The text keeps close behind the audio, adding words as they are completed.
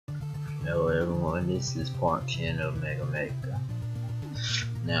Hello everyone, this is part 10 of Mega Maker.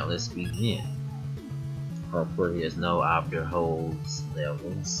 Now let's begin. Hopefully there's no after holds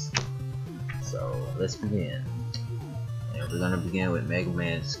levels. So let's begin. And we're gonna begin with Mega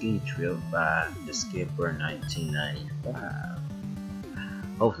Man Ski Trip by the Skipper 1995.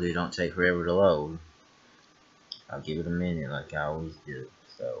 Hopefully it don't take forever to load. I'll give it a minute like I always do.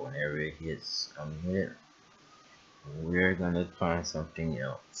 So whenever it hits a minute, we're gonna find something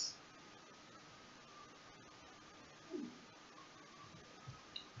else.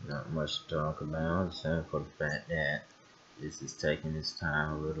 Not much to talk about, except for the fact that this is taking its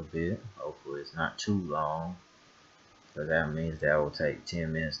time a little bit. Hopefully it's not too long, so that means that will take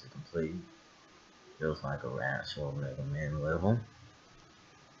 10 minutes to complete. Feels like a actual Mega Man level.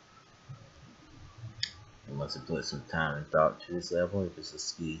 You must have put some time and thought to this level if it's a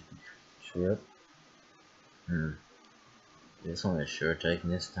ski trip. This one is sure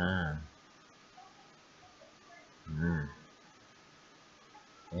taking its time.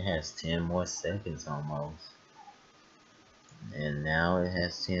 It has 10 more seconds almost. And now it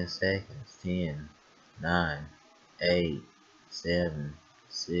has 10 seconds. 10, 9, 8, 7,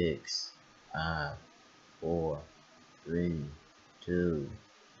 6, 5, 4, 3, 2,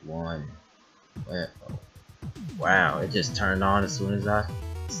 1. Wow, it just turned on as soon as I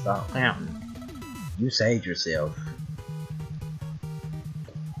stopped counting. You saved yourself.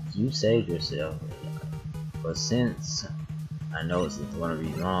 You saved yourself. But since I know it's going to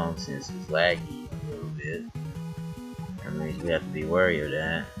be long, since it's laggy a little bit, that means we have to be worried of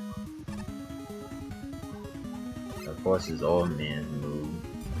that. Of course, it's old man's move.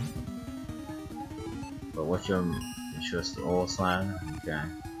 But what's your? It's just the oil slider? Okay.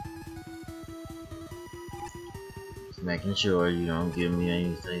 Just making sure you don't give me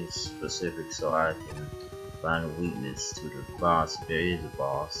anything specific so I can find a weakness to the boss if there is a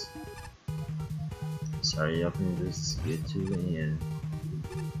boss. Just hurry up and just get to the end.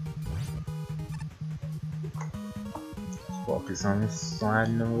 Focus on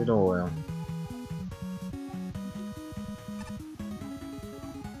sliding them with oil.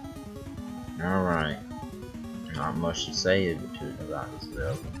 Alright. Not much to say about this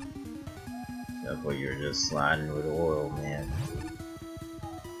level. Except for you're just sliding with oil, man.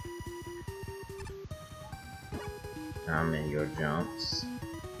 Timing your jumps.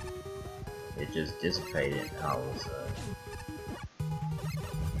 It just dissipated all of a sudden.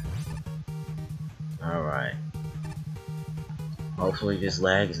 Alright. Hopefully this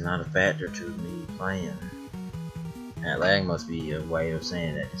lag is not a factor to me playing. That lag must be a way of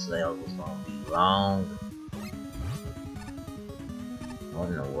saying that this level is going to be long. What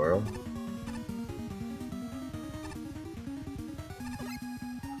in the world?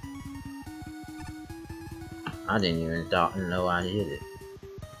 I didn't even know I hit it.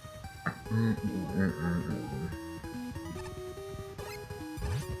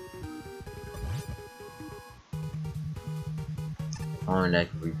 Only that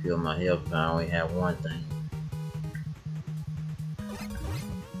could refill my health, but I only have one thing.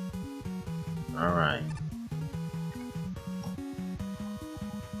 Alright.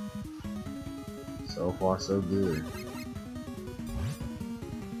 So far so good.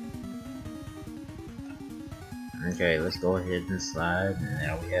 Okay, let's go ahead and slide, and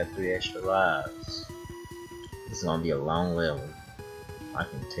now we have 3 extra lives. This is gonna be a long level, I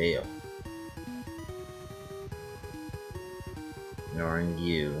can tell. Ignoring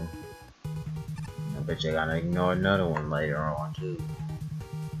you. I bet you gotta ignore another one later on too.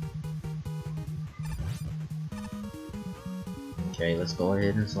 Okay, let's go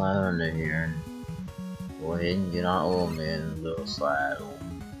ahead and slide under here and go ahead and get our old man little slide on.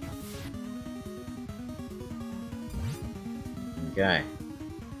 Okay.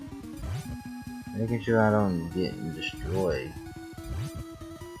 Making sure I don't get destroyed.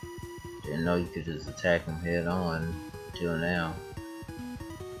 Didn't know you could just attack them head on until now.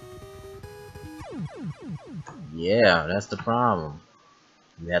 Yeah, that's the problem.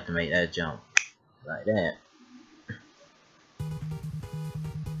 You have to make that jump like that.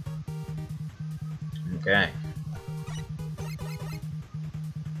 Okay.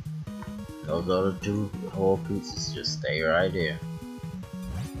 Those other 2 whole pieces just stay right there.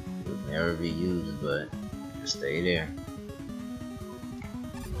 Would never be used, but just stay there.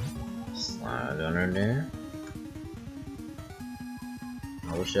 Slide under there. I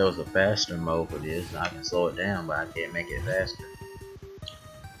wish there was a faster mode for this. I can slow it down, but I can't make it faster.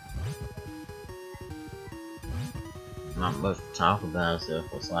 Not much to talk about except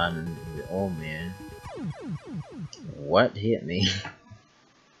for sliding the old man. What hit me?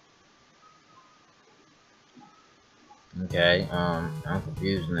 Okay, I'm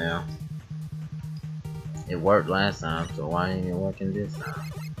confused now. It worked last time, so why ain't it working this time?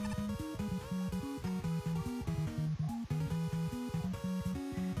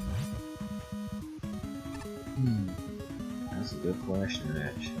 That's a good question,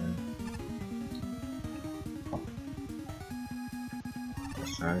 actually.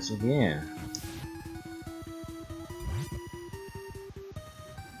 Let's try this again.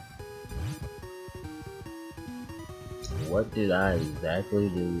 What did I exactly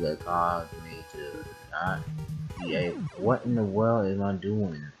do that caused me to not be able? What in the world am I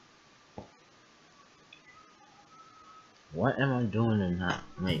doing? What am I doing to not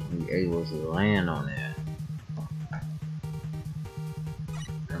make me able to land on that?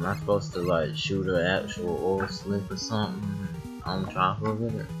 Am I supposed to like shoot an actual oil slick or something on top of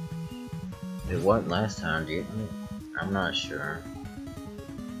it? It wasn't last time, did it? I'm not sure.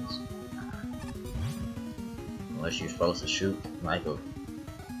 Unless you're supposed to shoot like a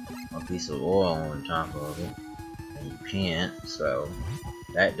piece of oil on top of it, and you can't, so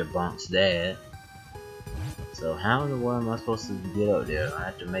that debunks that. So how in the world am I supposed to get up there? I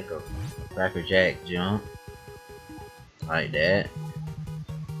have to make a Cracker Jack jump like that.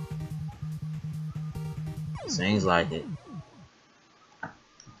 Seems like it.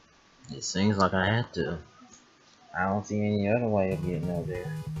 It seems like I have to. I don't see any other way of getting up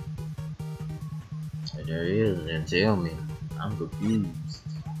there. If there is, then tell me. I'm confused.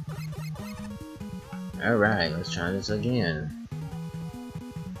 Alright, let's try this again.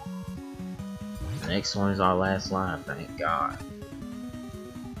 The next one is our last life, thank God.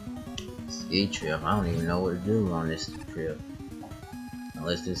 Ski trip, I don't even know what to do on this trip.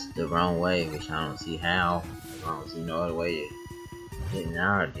 Unless this is the wrong way, which I don't see how. I don't see no other way to get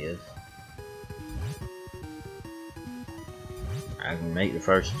out of this. I can make the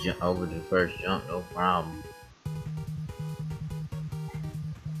first jump over the first jump, no problem.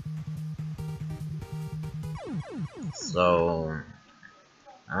 So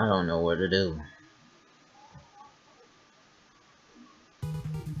I don't know what to do.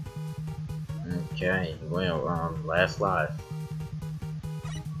 Okay, well, last life.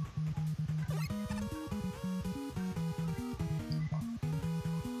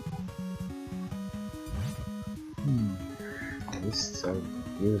 This is so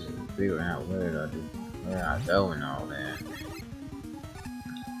confusing to figure out where I go and all that.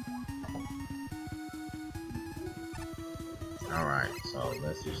 Alright, so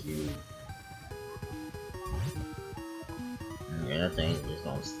let's just use. Yeah, that thing's just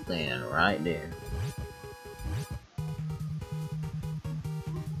gonna stand right there.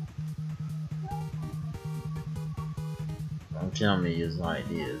 Don't tell me it's like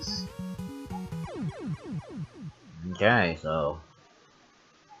this. Okay, so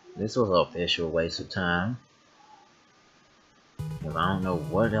this was an official waste of time. If I don't know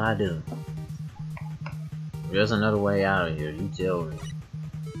what I do. There's another way out of here, you tell me.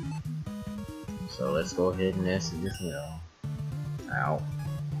 So let's go ahead and exit this level. Out.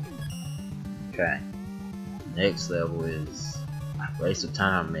 Okay. Next level is waste of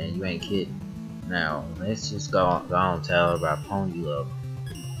time, man. You ain't kidding. Now, let's just go on tell about pony level.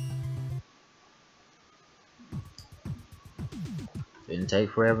 Didn't take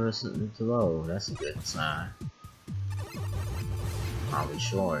forever to load. That's a good sign. Probably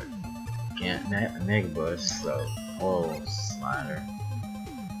short. Can't mega bus, so oil slider.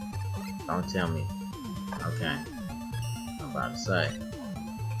 Don't tell me. Okay. I'm about to say.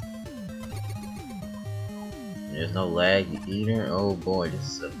 There's no lag either. Oh boy,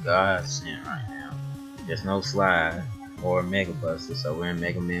 this is a godsend right now. There's no slide or mega buster, so we're in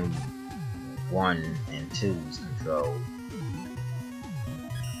Mega Man 1 and 2's control.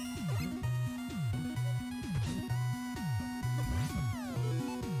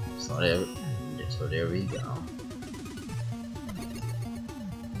 So there we go.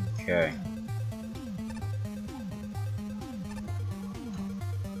 Okay.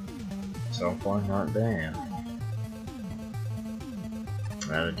 So far not bad.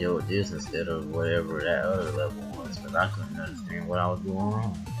 Rather deal with this instead of whatever that other level was, because I couldn't understand what I was doing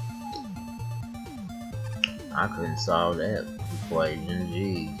wrong. I couldn't solve that equation,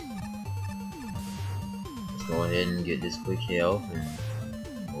 geez. Let's go ahead and get this quick health and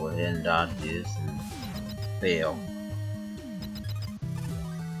go ahead and dodge this and fail.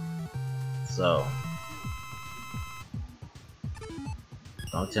 So,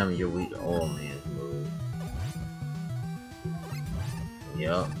 don't tell me you're weak to oil man's move.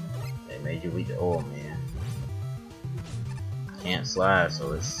 Yup, they made you weak to oil man. Can't slide,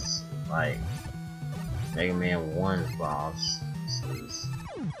 so it's like Mega Man 1's boss. This is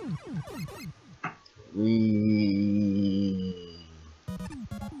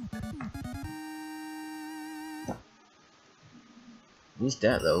At least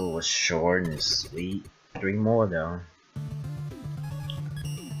that level was short and sweet. 3 more though.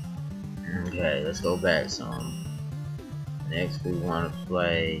 Okay, let's go back some. Next we want to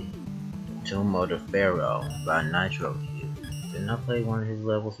play Tomb of the Pharaoh by Nitro Cube. Didn't I play one of his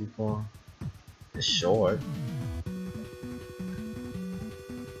levels before? It's short.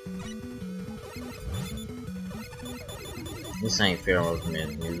 This ain't Pharaoh's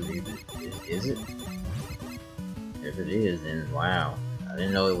Myth music, is it? If it is, then wow. I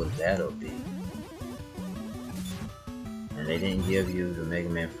didn't know it was that OP. And they didn't give you the Mega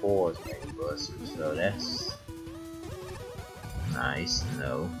Man 4's Mega Buster, so that's nice to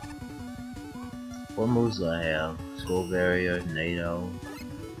know. What moves do I have? Skull Barrier, NATO.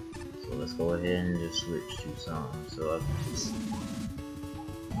 So let's go ahead and just switch to some so I can just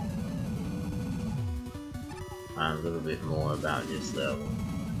find a little bit more about this level.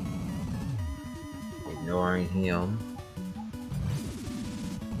 Ignoring him.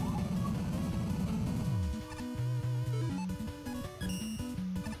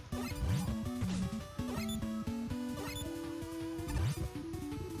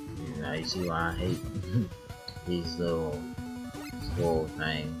 Now you see why I hate these little school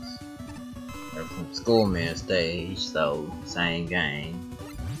things. They're from Schoolman stage, so same game.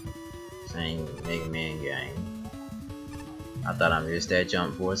 Same Mega Man game. I thought I missed that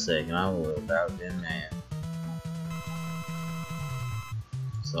jump for a second. I would have about been mad.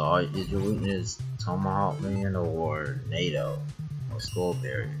 So is your weakness Tomahawk Man or NATO or Skull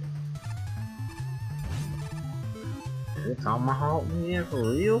Barrier? Is it Tomahawk Man for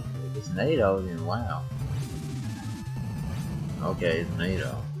real? If it's NATO, then wow. Okay, it's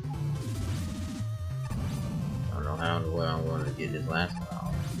NATO. I don't know how and where I'm going to get this last one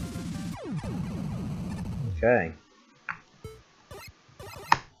off. Okay.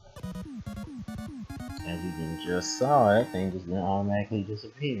 As you can just saw, that thing just didn't automatically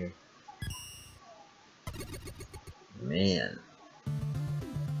disappear. Man.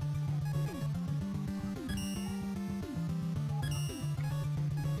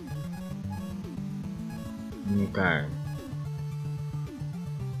 Okay.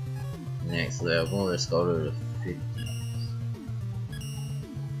 Next level, let's go to the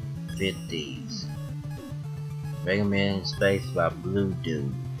 50s. Mega Man in Space by Blue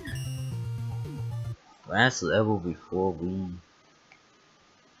Dude. Last level before we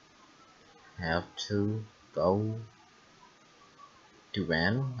have to go to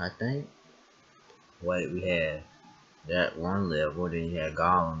random, I think. Wait, we had that one level, then you had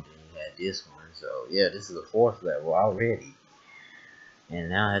Gollum, then you had this one. So yeah, this is the 4th level already. And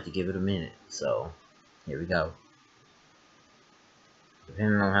now I have to give it a minute. So here we go.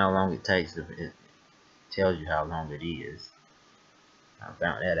 Depending on how long it takes, it tells you how long it is. I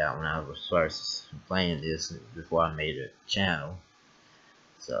found that out when I was first playing this before I made a channel.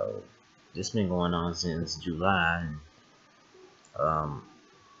 So this been going on since July. And,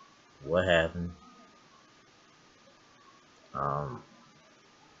 what happened?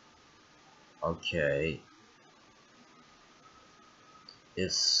 Okay,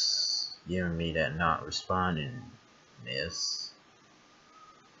 it's giving me that not responding miss.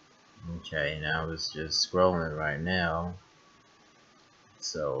 Okay, now it's just scrolling right now.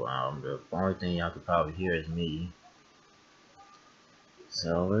 So the only thing y'all could probably hear is me.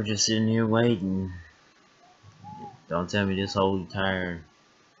 So we're just sitting here waiting. Don't tell me this whole entire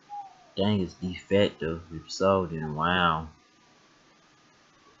thing is defective. If so, then wow.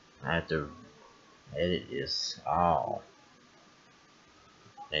 I have to edit this all.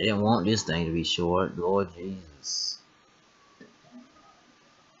 They didn't want this thing to be short, Lord Jesus.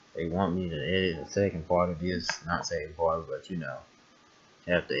 They want me to edit the second part of this, not second part, but you know,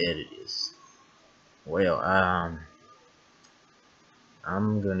 have to edit this. Well,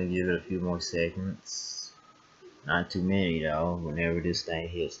 I'm gonna give it a few more seconds. Not too many though. Whenever this thing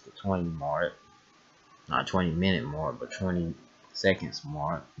hits the 20 mark, not 20-minute mark, but 20 seconds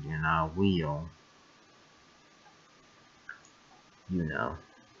mark, then I will, you know.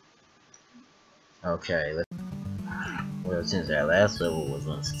 Okay, well, since that last level was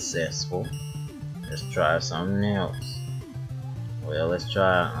unsuccessful, let's try something else. Well, let's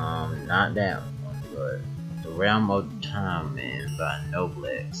try not that one, but The Realm of TimeMan by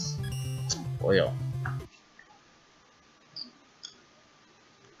Noblex. Well,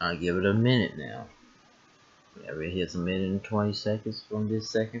 I'll give it a minute now. Whenever it hits a minute and 20 seconds from this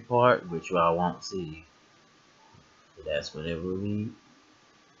second part, which I won't see, that's whenever we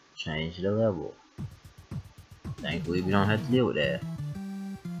change the level. Thankfully, we don't have to deal with that.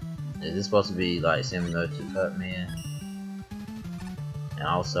 Is this supposed to be like similar to Cutman? And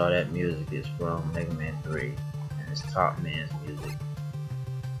also, that music is from Mega Man 3, and it's Top Man's music.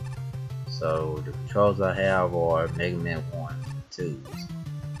 So the controls I have are Mega Man 1 and 2.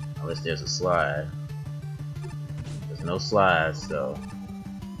 Unless there's a slide. There's no slides, so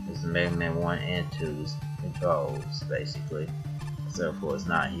this is Mega Man 1 and 2's controls, basically. Except for it's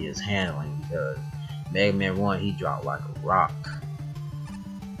not his handling, because Mega Man 1 he dropped like a rock.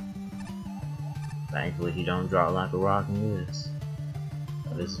 Thankfully he don't drop like a rock in this.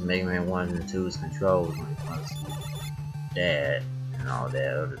 So this is Mega Man 1 and 2's controls when it comes to that and all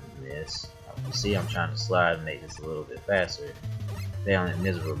that. Other than this, you see I'm trying to slide and make this a little bit faster. Failing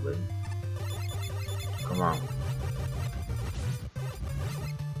miserably. Come on.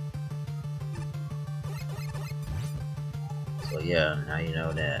 So yeah, now you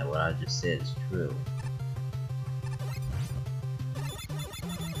know that what I just said is true.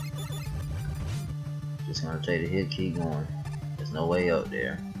 Just gonna take the hit, keep going. There's no way up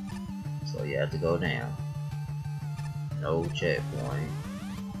there. So you have to go down. No checkpoint.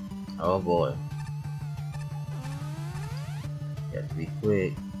 Oh boy. You have to be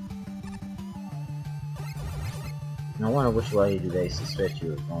quick. I wonder which way do they suspect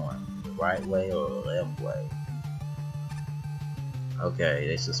you are going. The right way or the left way? Okay,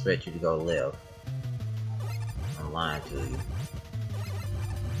 they suspect you to go left. I'm lying to you.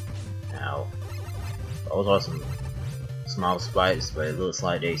 Now, those are some small spikes, but it looks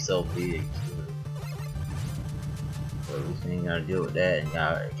like they so big too. So we ain't gotta deal with that, and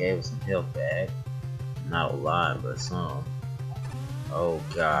it gave us some health back. Not a lot, but some. Oh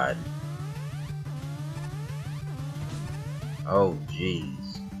god. Oh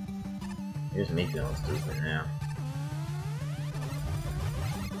jeez. Here's me feeling stupid now.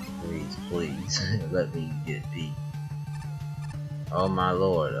 Please, let me get beat. Oh my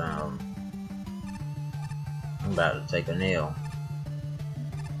lord, I'm about to take a nail.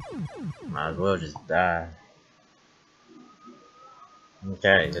 Might as well just die.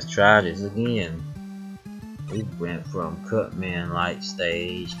 Okay, let's try this again. We went from Cutman light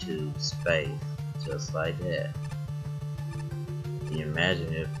stage to space, just like that. Can you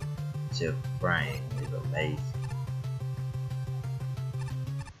imagine if Chip brain is amazing?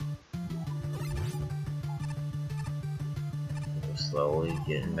 Slowly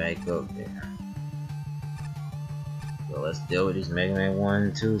getting back up there. So let's deal with these Mega Man 1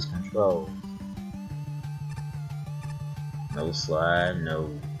 and 2's controls. No slide, no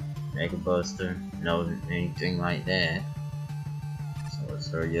Mega Buster, no anything like that. So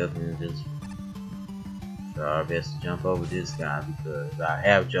let's hurry up and just try our best to jump over this guy, because I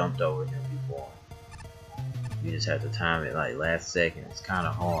have jumped over him before. You just have to time it like last second. It's kind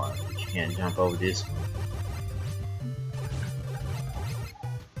of hard, but you can't jump over this one.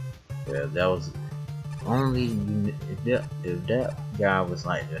 Yeah, that was only if that guy was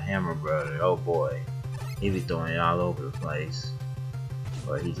like the Hammer Brother. Oh boy, he be throwing it all over the place.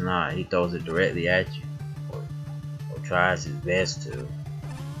 But he's not. He throws it directly at you, or tries his best to.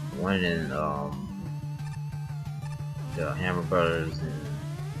 One in the Hammer Brothers and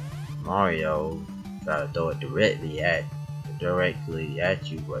Mario try to throw it directly at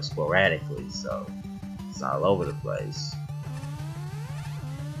you, but sporadically, so it's all over the place.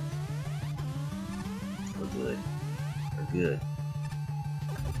 We're good. We're good.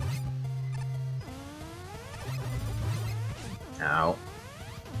 Ow.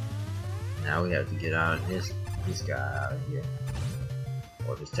 Now we have to get out of this guy out of here.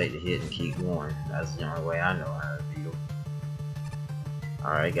 Or just take the hit and keep going. That's the only way I know how to deal.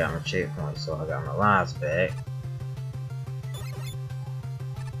 Alright, got my checkpoint, so I got my lives back.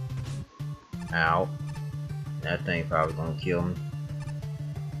 Ow. That thing probably gonna kill me.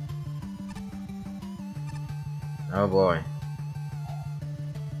 Oh boy.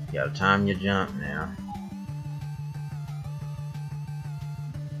 You gotta time your jump now.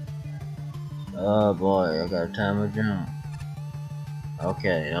 Oh boy, I gotta time my jump.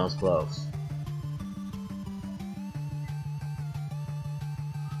 Okay, that was close.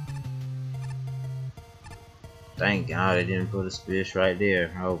 Thank God they didn't put a fish right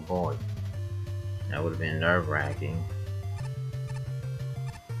there. Oh boy. That would have been nerve-wracking.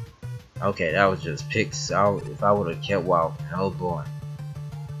 Okay, that was just picks out. If I would have kept walking, oh boy.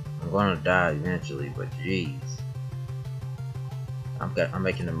 I'm gonna die eventually, but jeez. I'm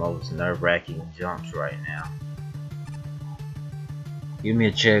making the most nerve-wracking jumps right now. Give me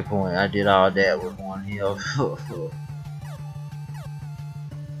a checkpoint. I did all that with one health.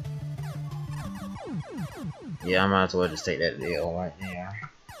 Yeah, I might as well just take that deal right there.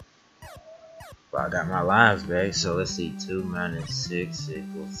 But I got my lives back, so let's see, 2 minus 6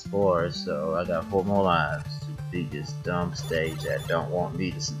 equals 4, so I got 4 more lives to beat this dumb stage that don't want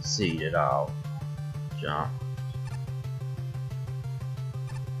me to succeed at all. Jump.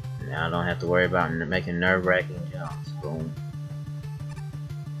 Now I don't have to worry about making nerve-wracking jumps. Boom.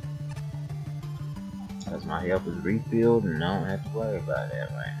 Because my health is refilled and I don't have to worry about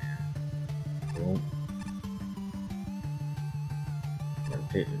that right now. Boom.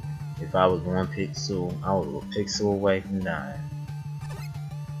 If I was one pixel, I was a pixel away from dying.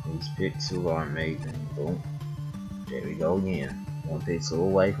 These pixels are amazing. Boom. There we go again. One pixel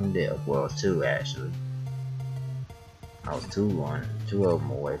away from death. Well, it's two actually. I was two of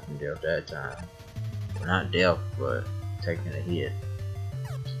them away from death that time. Well, not death, but taking a hit.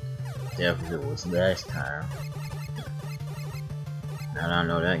 Death if it was last time. Now that I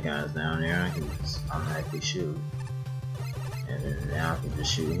know that guy's down there, I can just automatically shoot. And then now I can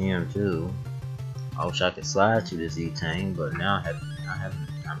just shoot him too. I wish I could slide to this E-Tank, but now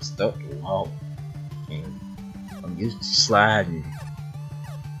I'm stuck to walk. And I'm used to sliding.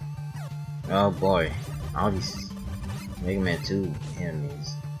 Oh boy, all these Mega Man 2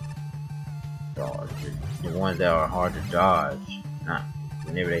 enemies, the ones that are hard to dodge, not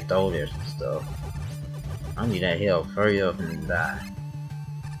whenever they throw their stuff. I need that health, hurry up and die.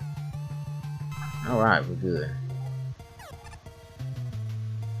 Alright, we're good.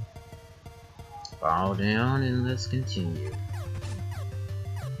 Fall down and let's continue.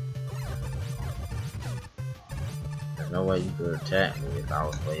 There's no way you could attack me if I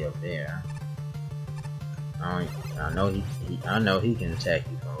was way up there. I know he can attack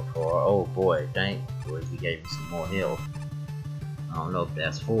you from afar. Oh boy, thank you. He gave me some more health. I don't know if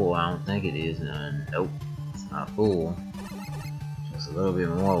that's full. I don't think it is. Nope, it's not full. Just a little bit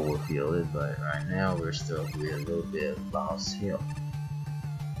more will feel it, but right now we're still with a little bit of lost health.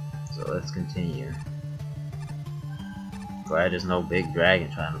 So let's continue. Glad there's no big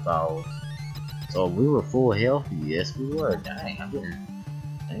dragon trying to follow us. So we were full health? Yes, we were. Dang, I didn't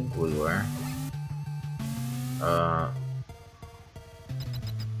think we were.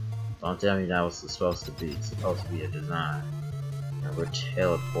 Don't tell me that was supposed to be a design. And we're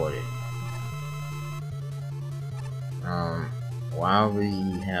teleported. Why we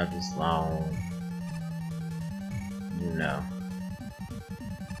have this long, you know.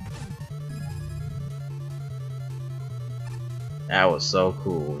 That was so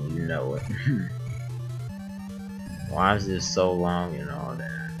cool, you know it. Why is this so long and all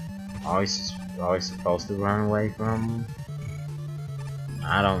that? Always supposed to run away from him?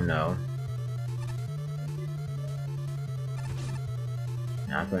 I don't know.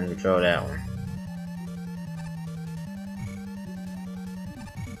 I couldn't control that one.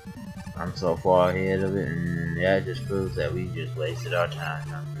 I'm so far ahead of it, and that just proves that we just wasted our time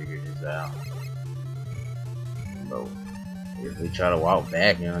trying to figure this out. So, if we try to walk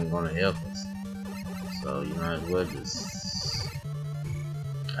back, it ain't gonna help us. So you might as well just...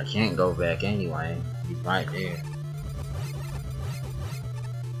 I can't go back anyway. He's right there.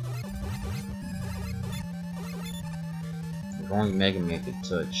 If only Mega Man could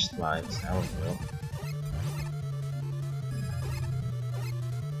touch slides, that would help.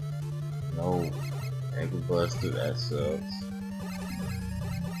 No, Mega Buster, that sucks.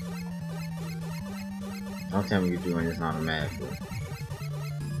 Don't tell me you're doing this automatically.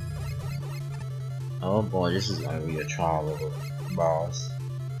 Oh boy, this is gonna be a trial of a boss.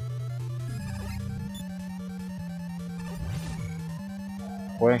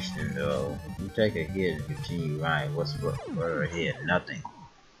 Question though, if you take a hit and continue right, what's further ahead? Nothing.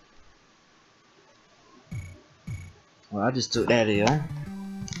 Well, I just took that L.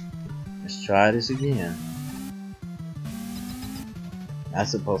 Let's try this again.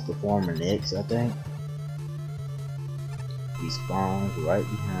 That's supposed to form an X, I think. He spawns right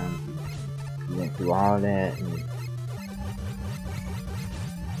behind you. He went through all that and...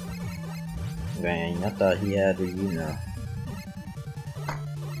 Dang, I thought he had to, you know,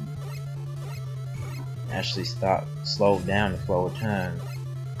 actually slow down the flow of time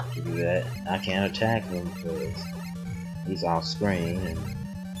to do that. I can't attack him because he's off screen and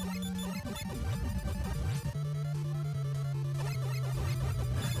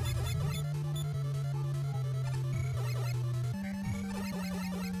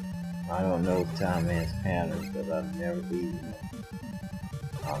I don't know TimeMan's patterns because I've never beaten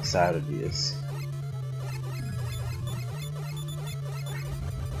outside of this.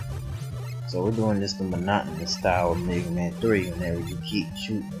 So we're doing this the monotonous style of Mega Man 3 whenever you keep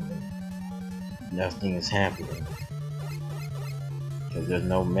shooting and nothing is happening. Because there's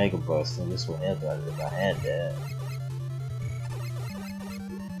no Mega Buster, and this will help out if I had that.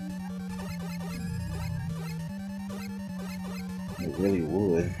 It really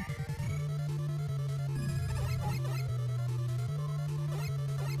would.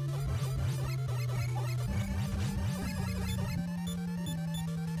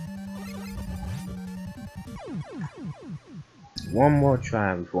 one more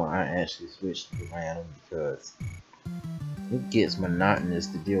try before I actually switch to random, because it gets monotonous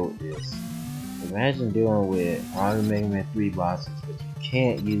to deal with this. Imagine dealing with all the Mega Man 3 bosses, but you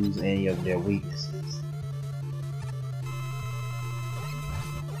can't use any of their weaknesses.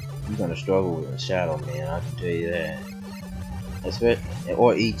 You're gonna struggle with a Shadow Man, I can tell you that.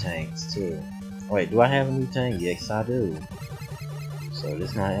 Or E-Tanks too. Wait, do I have an E-Tank? Yes, I do. So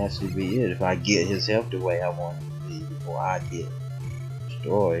this might actually be it if I get his health the way I want it to be before I get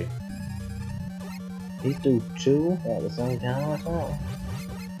destroyed. He threw two at the same time or something?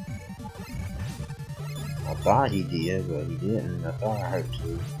 I thought he did, but he didn't. I thought I heard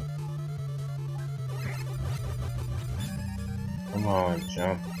two. Come on,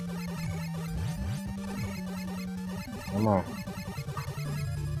 jump. Come on.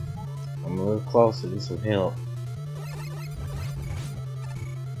 I'm a little closer, this will help.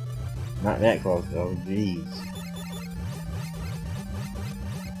 Not that close though, jeez.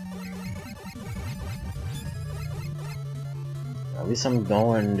 At least I'm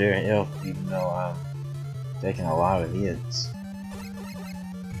going their health even though I'm taking a lot of hits.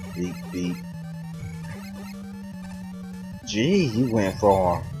 Beep beep. Gee, you went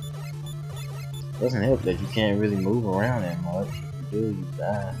far. Doesn't help that you can't really move around that much. If you do, you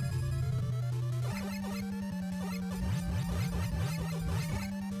die.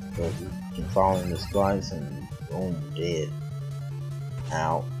 But you can fall in the spikes and boom, dead.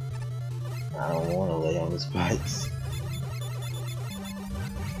 Ow. I don't want to lay on the spikes.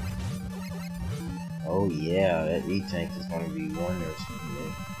 Oh yeah, that E-Tank is going to be wonders for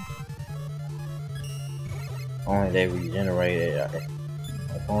me. Only they regenerate it.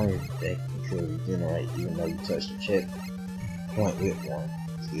 If only they can regenerate even though you touch the checkpoint with one.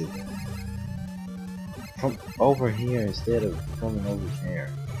 Excuse me. Come over here instead of coming over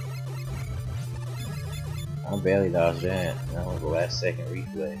here. I barely dodged that. That was the last second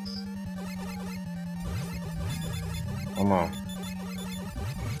reflex. Come on.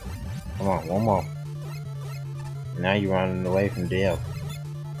 Come on, one more. Now you're running away from death.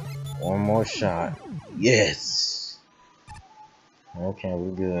 One more shot. Yes! Okay,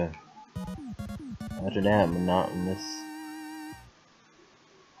 we're good. After that, monotonous.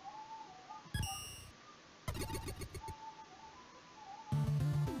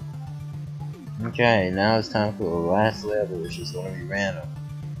 Okay, now it's time for the last level, which is going to be random.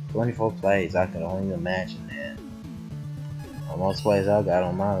 24 plays, I can only imagine that. Most plays I got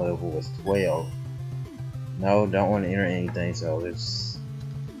on my level was 12. No, don't want to enter anything, so let's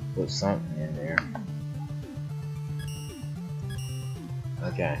put something in there.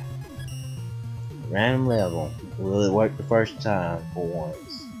 Okay. Random level. Will it work the first time for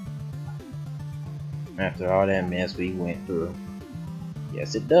once? After all that mess we went through.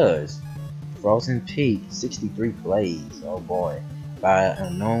 Yes, it does. Frozen Peak, 63 plays. Oh boy. By an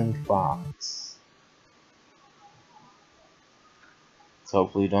unknown fox. So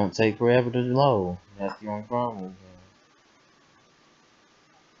hopefully it don't take forever to load. That's the only problem.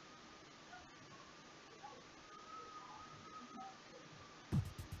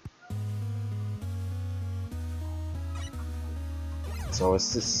 So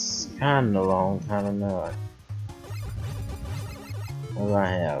it's just kinda long, kinda not. What do I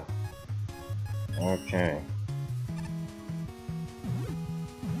have? Okay.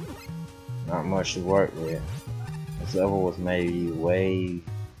 Not much to work with. This level was made way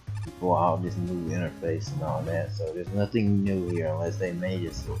before all this new interface and all that, so there's nothing new here unless they made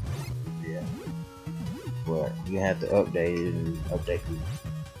it so yeah. But you have to update it and update it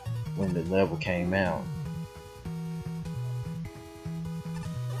when the level came out.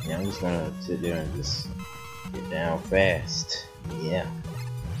 Yeah, I'm just gonna sit there and just get down fast. Yeah.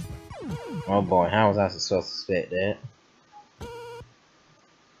 Oh boy, how was I supposed to suspect that?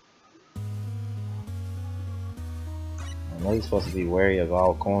 I know you're supposed to be wary of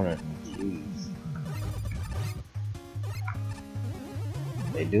all corners. Jeez.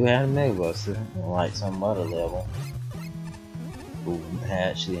 They do have a Mega Buster, unlike some other level, who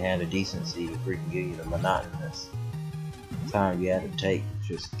actually had the decency to freaking give you the monotonous time you had to take to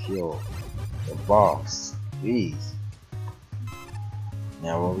just kill the boss. Jeez.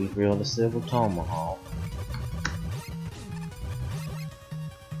 Now will we feel the Silver Tomahawk?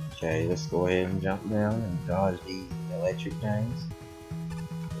 Okay, let's go ahead and jump down and dodge these electric things.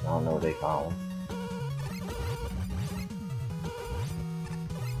 I don't know what they call them.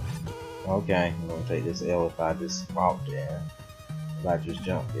 Okay, I'm gonna take this L if I just walk there. If I just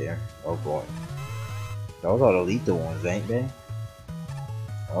jump there. Oh boy. Those are the lethal ones, ain't they?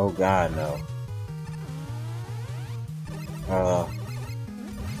 Oh god, no.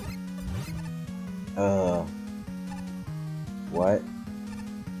 What?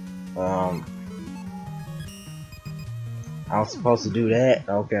 I was supposed to do that?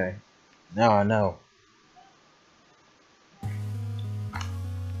 Okay. Now I know.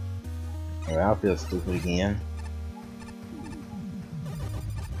 Well, I feel stupid again.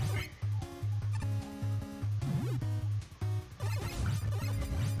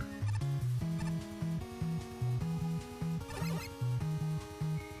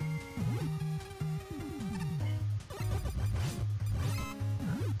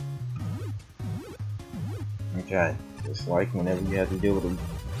 Okay, just like whenever you have to deal with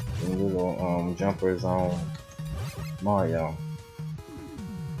the little jumpers on Mario.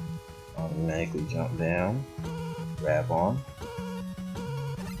 Automatically jump down, grab on.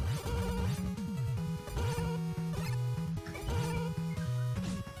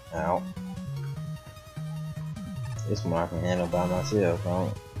 Out. This one I can handle by myself. I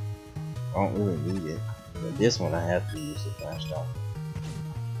don't really need it. But this one I have to use the flash stopper.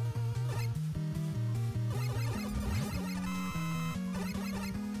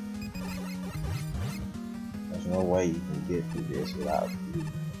 There's no way you can get through this without using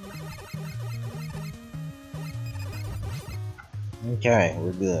it. Okay,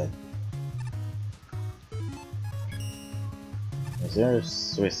 we're good. Is there a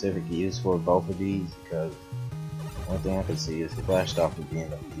specific use for both of these? Because one thing I can see is the flash stopper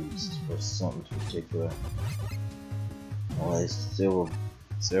being used for something particular. Well, it's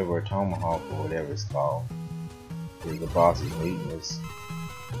silver tomahawk or whatever it's called. Is the boss's weakness.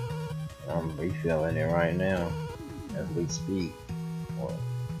 I'm refilling it right now as we speak.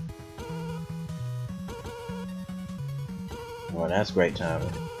 Well, that's great timing.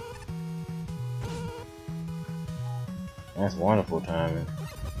 That's wonderful timing.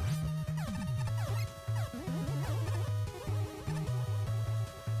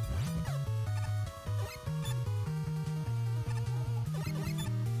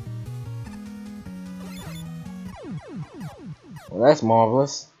 Well, that's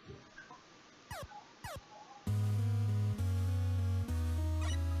marvelous.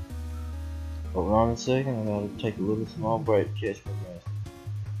 Hold on a second, I gotta take a little small break to catch my breath.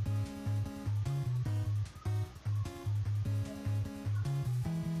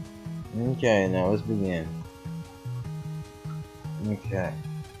 Okay, now let's begin. Okay.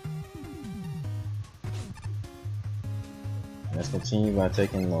 Let's continue by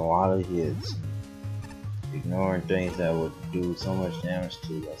taking a lot of hits, ignoring things that would do so much damage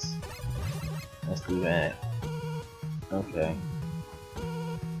to us. Let's do that. Okay.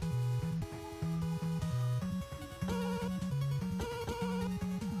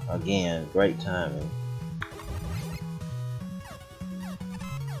 Again, great timing.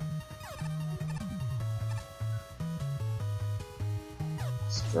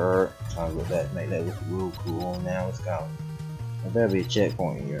 Skirt. Trying to go back, make that look real cool. Now let's go. There better be a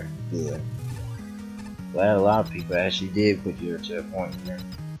checkpoint here. Good. Glad a lot of people actually did put your checkpoint here.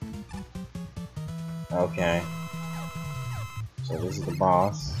 Okay. So this is the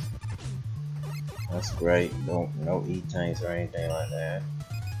boss. That's great. No E-tanks or anything like that.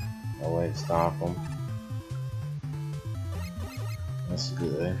 No way to stop them. That's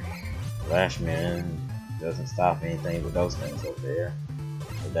good. Flashman doesn't stop anything but those things up there.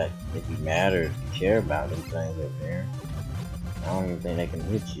 But that if you matter, if you care about them things up there, I don't even think they can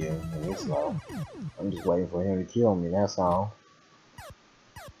hit you when you're slow. I'm just waiting for him to kill me, that's all.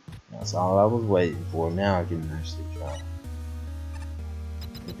 That's all I was waiting for. Now I can actually try.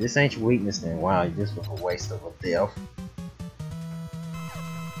 If this ain't your weakness, then wow, this was a waste of a death.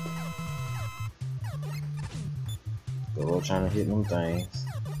 Go trying to hit them things.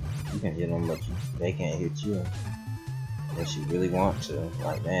 You can hit them, but they can't hit you. Unless you really want to,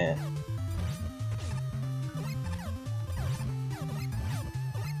 like that.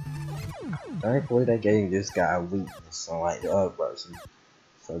 Thankfully, they gave this guy a weakness, unlike the other person.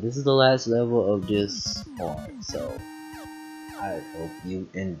 So this is the last level of this part. So I hope you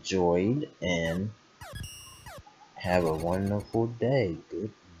enjoyed and have a wonderful day.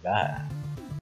 Goodbye.